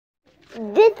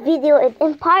This video is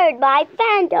inspired by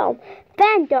fandom.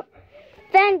 Fandom.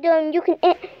 You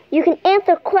can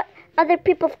answer other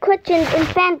people's questions in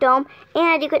fandom,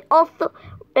 and you can also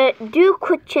do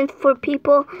questions for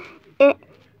people in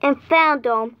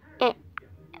fandom. And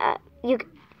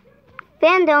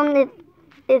fandom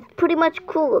is pretty much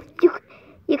cool. You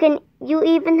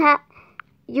even have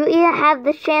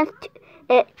the chance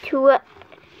to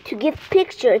give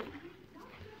pictures.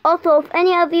 Also, if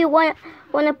any of you want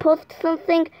to post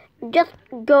something, just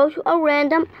go to a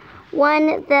random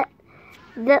one that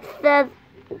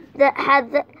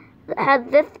has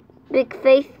this big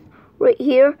face right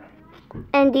here,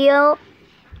 and that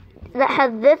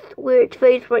has this weird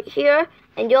face right here,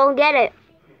 and you'll get it.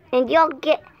 And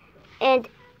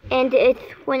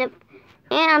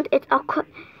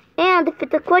if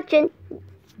it's a question,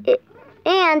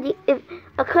 and if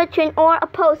a question or a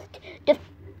post, just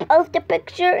post a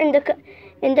picture in the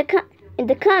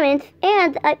comments,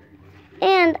 and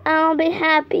I'll be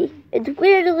happy. It's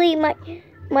weirdly my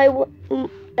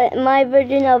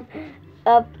version of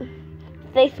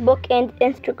Facebook and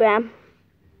Instagram.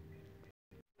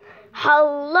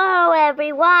 Hello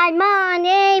everyone, my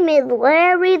name is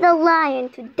Larry the Lion.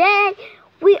 Today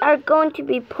we are going to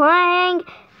be playing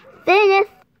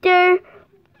Sinister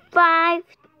 5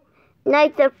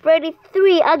 Nights at Freddy's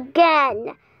 3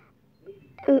 again.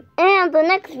 And the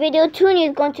next video, Toonie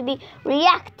is going to be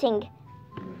reacting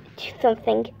to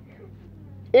something.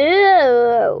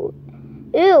 Ooh,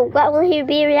 what will he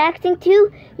be reacting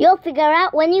to? You'll figure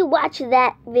out when you watch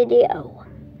that video.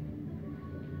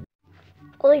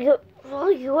 Well, you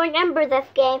remember this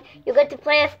game. You get to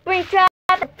play a Springtrap,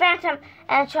 a Phantom,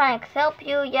 and Tronics help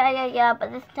you. Yeah.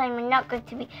 But this time we're not going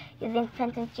to be using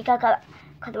Phantom Chicago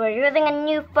because we're using a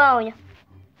new phone.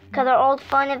 Because our old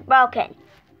phone is broken.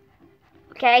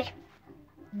 Okay?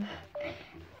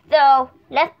 So,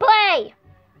 let's play!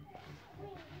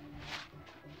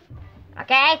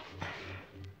 Okay?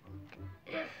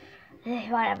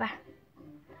 Whatever.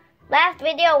 Last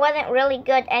video wasn't really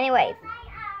good anyways.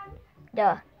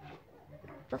 Duh.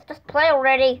 Let's just play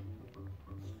already.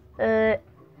 Anything?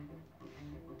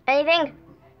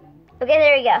 Okay,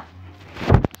 there we go.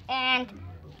 And,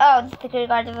 oh, the security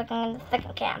guard is looking in the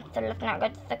second cam. So let's not go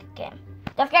to the second cam.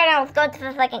 Let's go to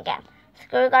the second cam.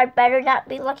 Security guard better not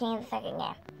be looking in the second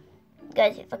cam.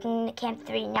 Because he's looking in the cam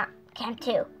 3, not cam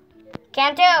 2.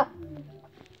 Cam 2!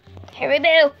 Here we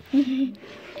go.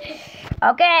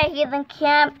 Okay, he's in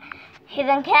cam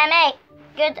 8.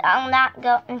 Good, I'll not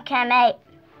go in cam 8.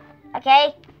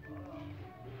 Okay?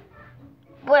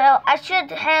 Well, I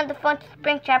should hand the phone to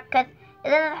Springtrap because it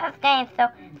doesn't have games, so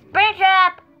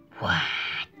Springtrap! What?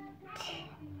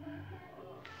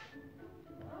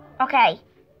 Okay.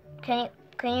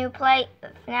 Can you play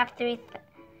FNAF 3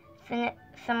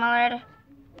 Simulator?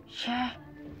 Sure.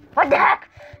 What the heck?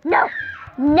 No!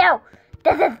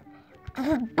 This is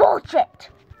bullshit!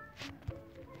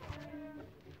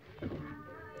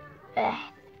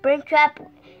 Springtrap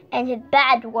and his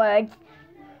bad words.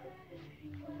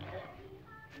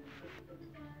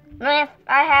 I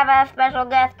have a special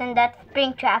guest, and that's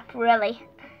Springtrap, really.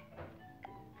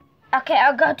 Okay,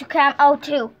 I'll go to cam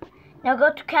 02. Now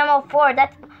go to cam 04.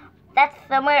 That's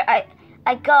somewhere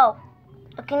I go.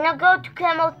 Okay, now go to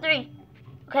cam 03.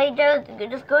 Okay,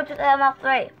 just go to cam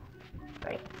 03.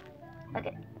 Ready?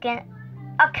 Okay, again.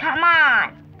 Oh, come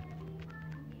on.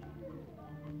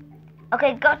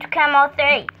 Okay, go to cam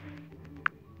 03.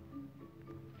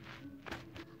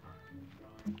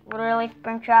 Really,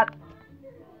 Springtrap?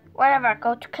 Whatever,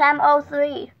 go to cam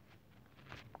 03.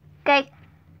 Okay.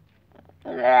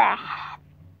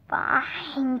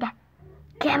 Find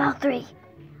cam 03.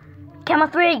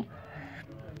 Cam 03.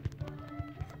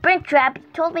 Springtrap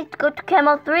told me to go to cam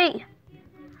 03.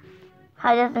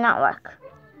 How does it not work?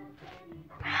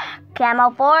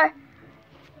 Cam 4.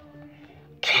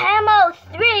 Cam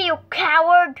 3, you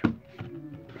coward!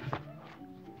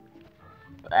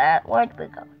 Where'd we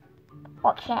go?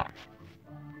 What cam?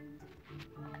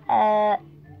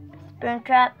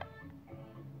 Springtrap.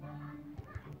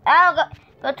 Oh,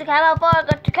 go to cam 4,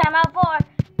 go to cam 4.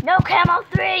 No, cam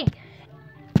 3.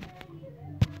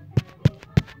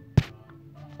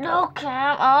 No,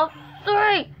 cam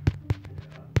 3.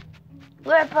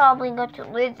 We're probably going to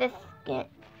lose this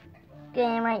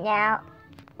game right now.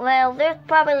 Well, there's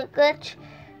probably a glitch,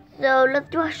 so let's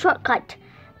do a shortcut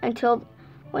until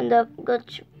when the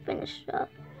glitch finishes up.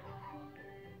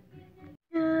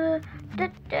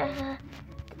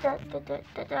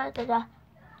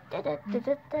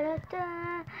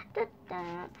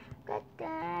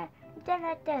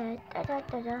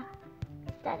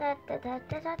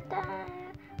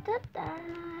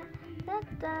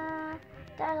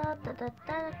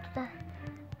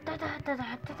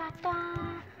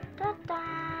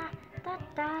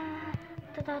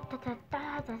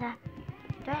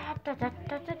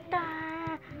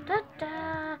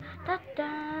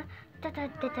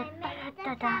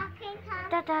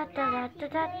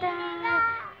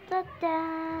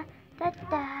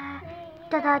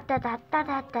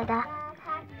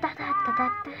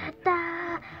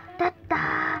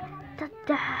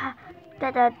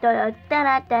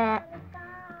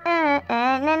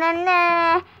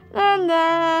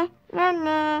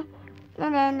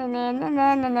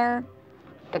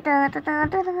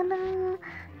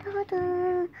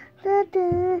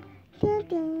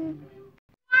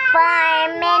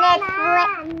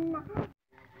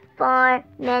 Four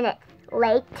minutes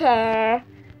later.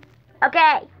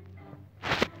 Okay.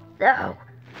 So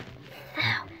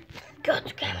go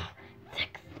to camera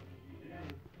 6.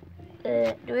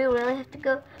 Do we really have to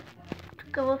go to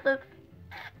camera 6?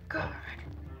 God,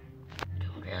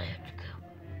 don't really have to go.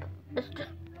 Let's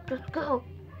just go.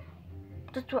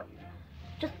 Just what?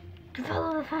 Just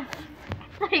follow the fence.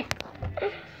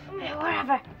 Yeah,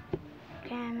 whatever.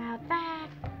 Camera back.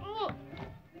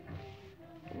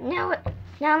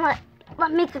 Now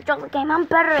let me control the game. I'm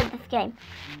better at this game.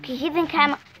 Okay, he's still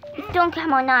in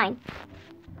camo 9.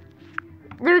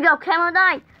 There we go, camo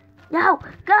 9. No,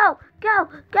 go.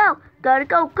 Gotta go. Oh, gotta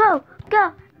go.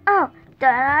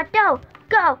 Gotta go. Gotta go.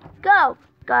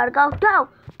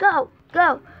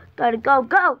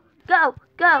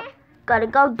 Gotta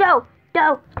go.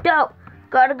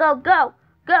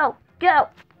 Do.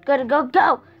 Gotta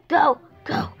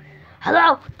go.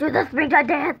 Hello, do the springtime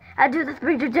dance. I do the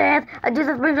springtime dance. Oh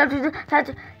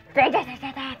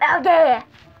yeah.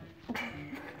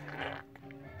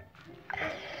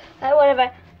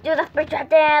 Whatever. Do the springtime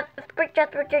dance.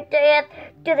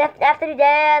 Do the after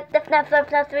dance. The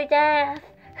FNAF dance.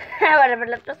 Whatever.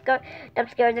 Let's just go. Don't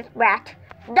scare this brat.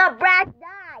 The brat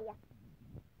die.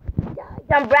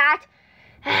 Dumb brat.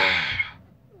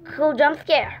 Cool jump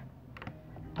scare.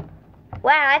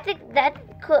 Wow, I think that's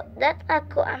cool. That's a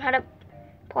cool amount of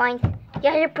points.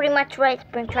 Yeah, you're pretty much right,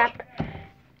 Springtrap.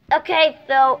 Okay,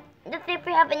 so let's see if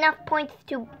we have enough points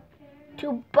to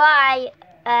buy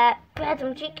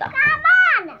Phantom Chica.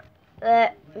 Come on!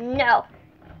 No.